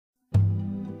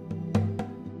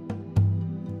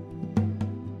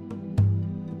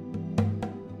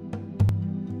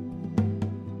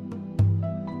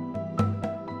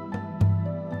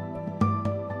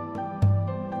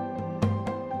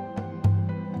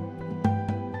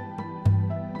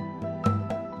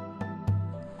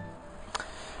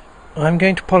I'm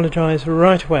going to apologise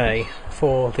right away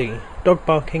for the dog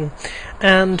barking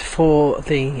and for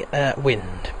the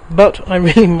wind, but I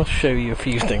really must show you a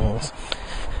few things.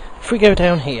 If we go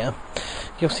down here,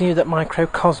 you'll see that my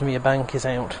Crocosmia bank is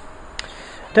out.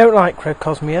 I don't like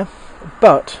Crocosmia,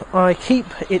 but I keep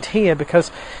it here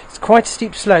because it's quite a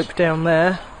steep slope down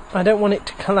there. I don't want it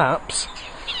to collapse,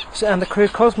 and the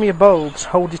Crocosmia bulbs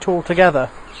hold it all together.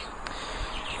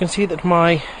 You can see that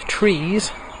my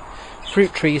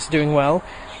fruit trees are doing well.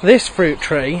 This fruit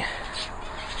tree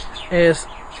is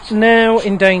now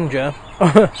in danger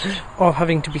of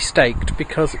having to be staked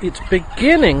because it's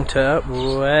beginning to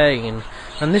wane,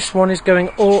 and this one is going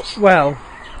all well.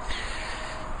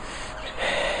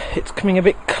 It's coming a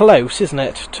bit close, isn't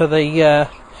it, to the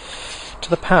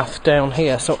path down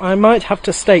here, so I might have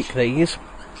to stake these,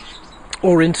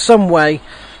 or in some way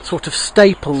sort of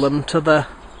staple them to the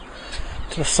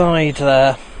side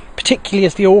there, particularly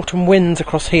as the autumn winds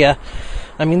across here.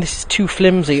 I mean, this is too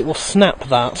flimsy, it will snap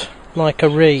that like a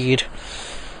reed.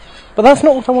 But that's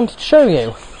not what I wanted to show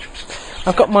you.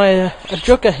 I've got my a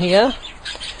jugger here,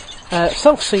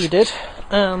 self-seeded,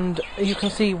 and you can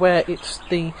see where it's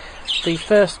the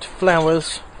first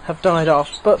flowers have died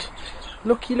off, but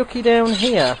looky down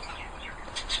here.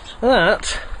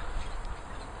 That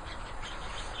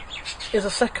is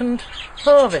a second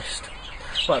harvest.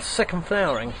 Well, it's a second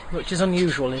flowering, which is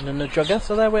unusual in a jugger,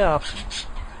 so there we are.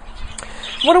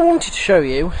 What I wanted to show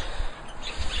you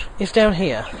is down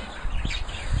here,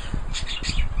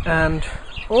 and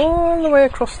all the way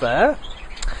across there,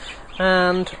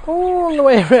 and all the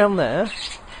way around there.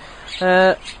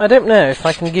 I don't know if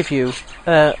I can give you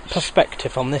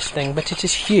perspective on this thing, but it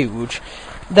is huge.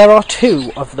 There are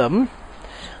two of them.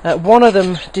 One of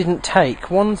them didn't take.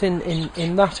 One's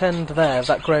in that end there,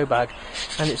 that grow bag,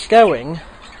 and it's going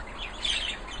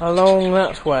along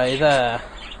that way there.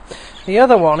 The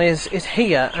other one is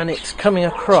here, and it's coming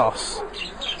across.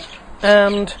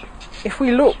 And if we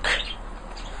look,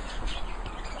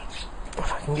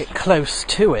 if I can get close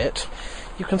to it,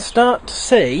 you can start to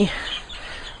see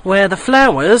where the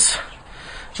flowers,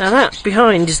 now that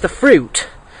behind is the fruit,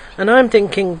 and I'm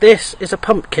thinking this is a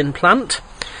pumpkin plant.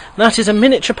 That is a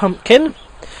miniature pumpkin.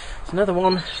 There's another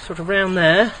one sort of round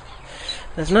there.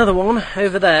 There's another one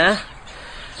over there.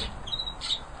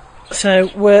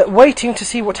 So we're waiting to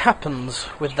see what happens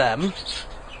with them.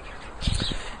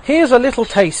 Here's a little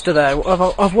taster though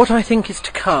of what I think is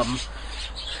to come.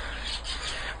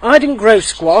 I didn't grow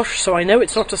squash, so I know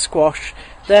it's not a squash,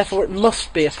 therefore it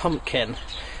must be a pumpkin.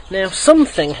 Now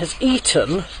something has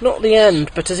eaten, not the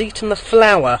end, but has eaten the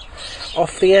flower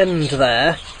off the end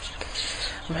there.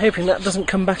 I'm hoping that doesn't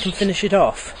come back and finish it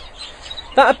off.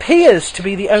 That appears to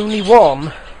be the only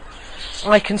one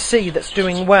I can see that's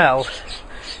doing well.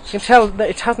 You can tell that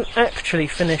it hasn't actually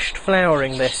finished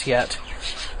flowering this yet.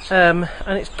 And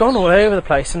it's gone all over the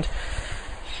place, and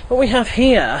what we have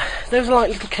here, those are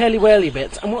like little curly-whirly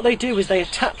bits, and what they do is they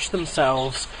attach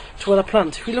themselves to other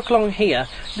plants. If we look along here,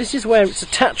 this is where it's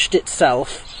attached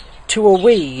itself to a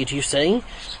weed, you see,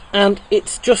 and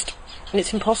it's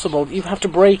impossible. You have to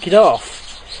break it off.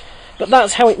 But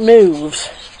that's how it moves.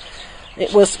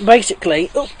 It was basically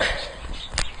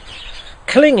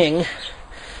clinging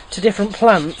to different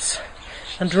plants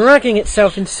and dragging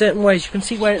itself in certain ways. You can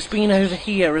see where it's been over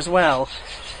here as well.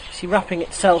 See, wrapping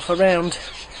itself around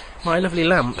my lovely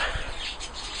lamp.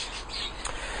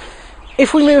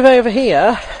 If we move over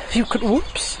here, you could,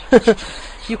 whoops,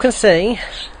 you can see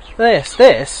this.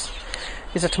 This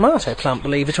is a tomato plant,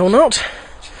 believe it or not.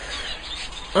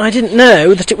 I didn't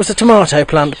know that it was a tomato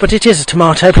plant, but it is a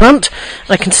tomato plant.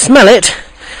 I can smell it,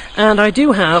 and I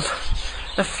do have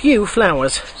a few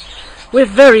flowers. We're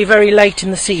very, very late in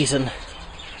the season.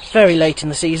 Very late in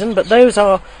the season, but those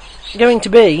are going to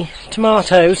be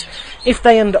tomatoes if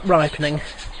they end up ripening.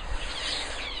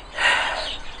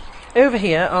 Over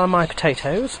here are my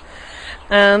potatoes,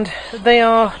 and they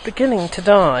are beginning to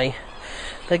die.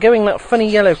 They're going that funny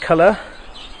yellow colour.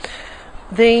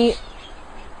 The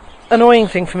annoying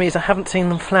thing for me is I haven't seen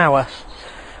them flower,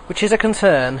 which is a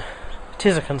concern. It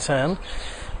is a concern.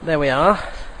 There we are.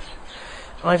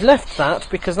 I've left that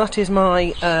because that is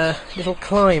my little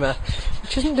climber,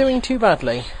 which isn't doing too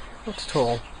badly, not at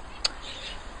all.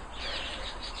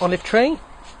 Olive tree,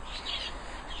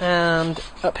 and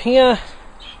up here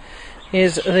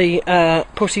is the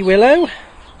pussy willow.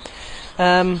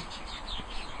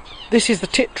 This is the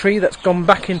tit tree that's gone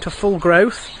back into full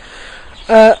growth.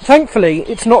 Thankfully,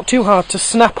 it's not too hard to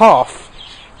snap off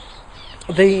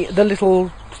the little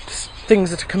things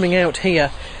that are coming out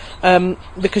here.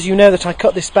 Because you know that I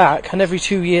cut this back, and every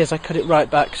 2 years I cut it right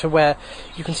back to where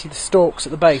you can see the stalks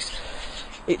at the base.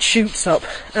 it shoots up,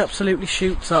 absolutely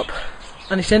shoots up,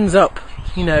 and it ends up,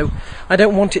 you know, I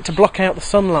don't want it to block out the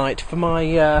sunlight for my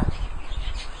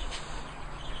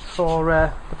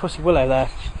the pussy willow there.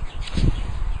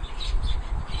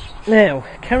 Now,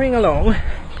 carrying along,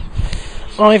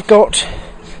 I've got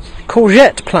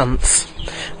courgette plants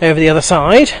over the other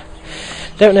side.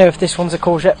 Don't know if this one's a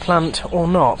courgette plant or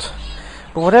not,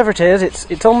 but whatever it is,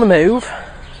 it's on the move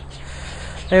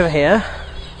over here.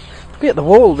 It'll be at the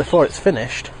wall before it's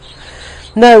finished.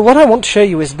 No, what I want to show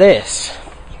you is this.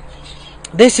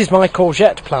 This is my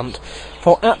courgette plant,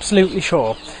 for absolutely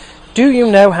sure. Do you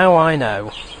know how I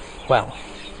know? Well,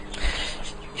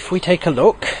 if we take a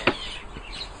look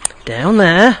down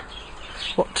there,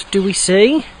 what do we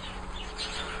see?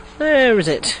 Where is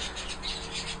it?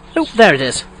 Oh, there it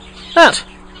is.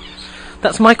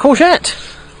 That's my courgette.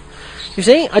 You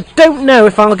see, I don't know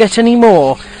if I'll get any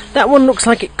more. That one looks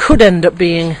like it could end up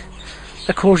being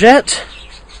a courgette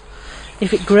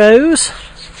if it grows.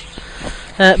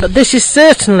 But this is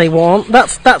certainly one.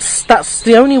 That's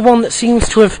the only one that seems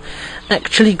to have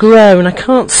actually grown. I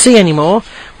can't see any more.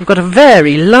 We've got a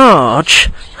very large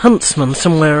huntsman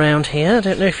somewhere around here. I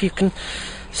don't know if you can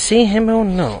see him or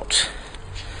not.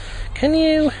 Can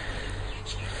you?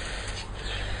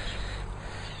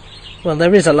 Well,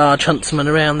 there is a large huntsman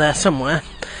around there somewhere,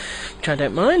 which I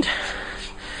don't mind.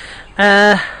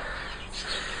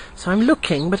 So I'm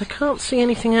looking, but I can't see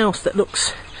anything else that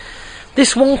looks...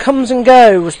 This one comes and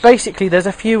goes. Basically, there's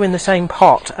a few in the same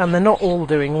pot, and they're not all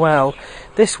doing well.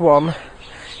 This one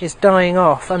is dying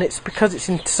off, and it's because it's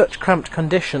in such cramped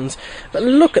conditions. But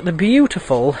look at the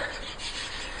beautiful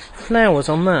flowers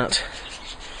on that.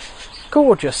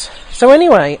 Gorgeous. So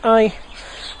anyway, I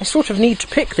sort of need to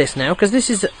pick this now, because this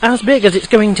is as big as it's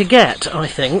going to get, I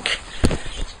think.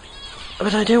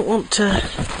 But I don't want to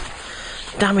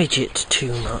damage it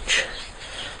too much.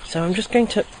 So I'm just going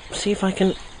to see if I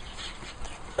can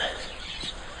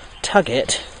tug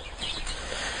it.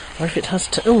 Or if it has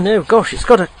to... Oh no, gosh, it's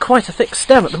got quite a thick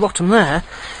stem at the bottom there.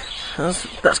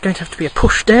 That's going to have to be a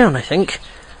push down, I think,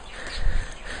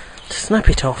 to snap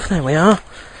it off. There we are.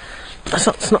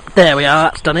 That's not... There we are,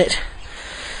 that's done it.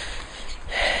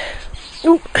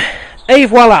 Ooh, et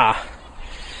voila!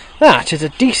 That is a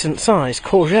decent sized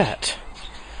courgette.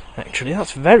 Actually,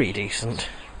 that's very decent.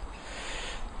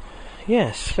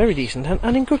 Yes, very decent,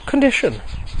 and in good condition.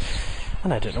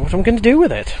 And I don't know what I'm going to do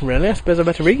with it, really. I suppose I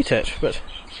better eat it, but...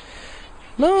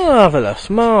 Marvellous,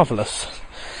 marvellous.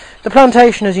 The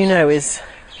plantation, as you know, is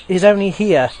only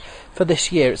here for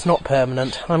this year. It's not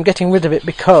permanent. I'm getting rid of it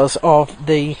because of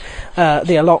the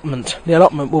allotment. The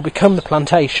allotment will become the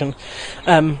plantation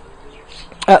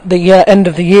at the end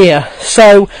of the year.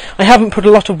 So I haven't put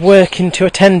a lot of work into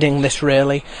attending this,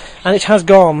 really, and it has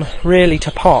gone really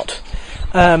to pot.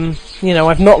 You know,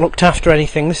 I've not looked after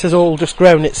anything. This has all just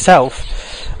grown itself,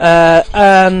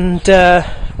 and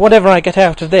whatever I get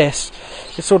out of this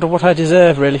is sort of what I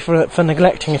deserve, really, for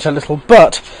neglecting it a little.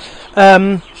 But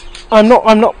I'm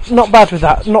not bad with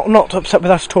that. Not upset with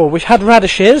that at all. We've had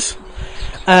radishes.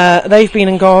 They've been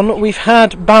and gone. We've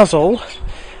had basil.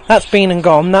 That's been and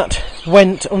gone.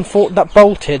 That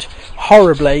bolted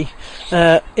horribly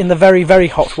in the very, very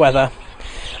hot weather.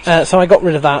 So I got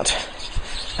rid of that.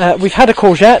 We've had a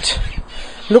courgette.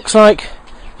 Looks like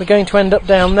we're going to end up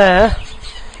down there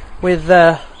with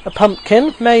a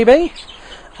pumpkin, maybe.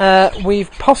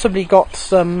 We've possibly got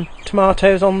some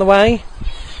tomatoes on the way.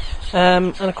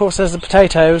 And of course there's the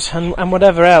potatoes and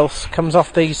whatever else comes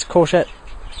off these courgette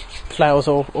flowers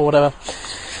or whatever.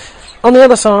 On the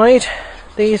other side,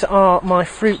 these are my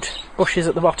fruit bushes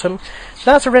at the bottom.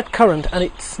 That's a red currant, and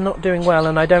it's not doing well,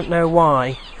 and I don't know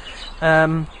why.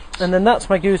 And then that's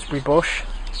my gooseberry bush.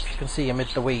 You can see amid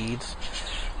the weeds,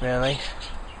 really.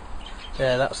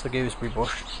 There, that's the gooseberry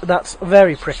bush. That's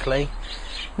very prickly.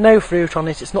 No fruit on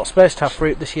it. It's not supposed to have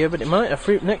fruit this year, but it might have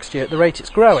fruit next year at the rate it's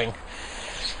growing.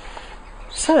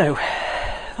 So,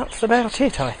 that's about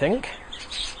it, I think.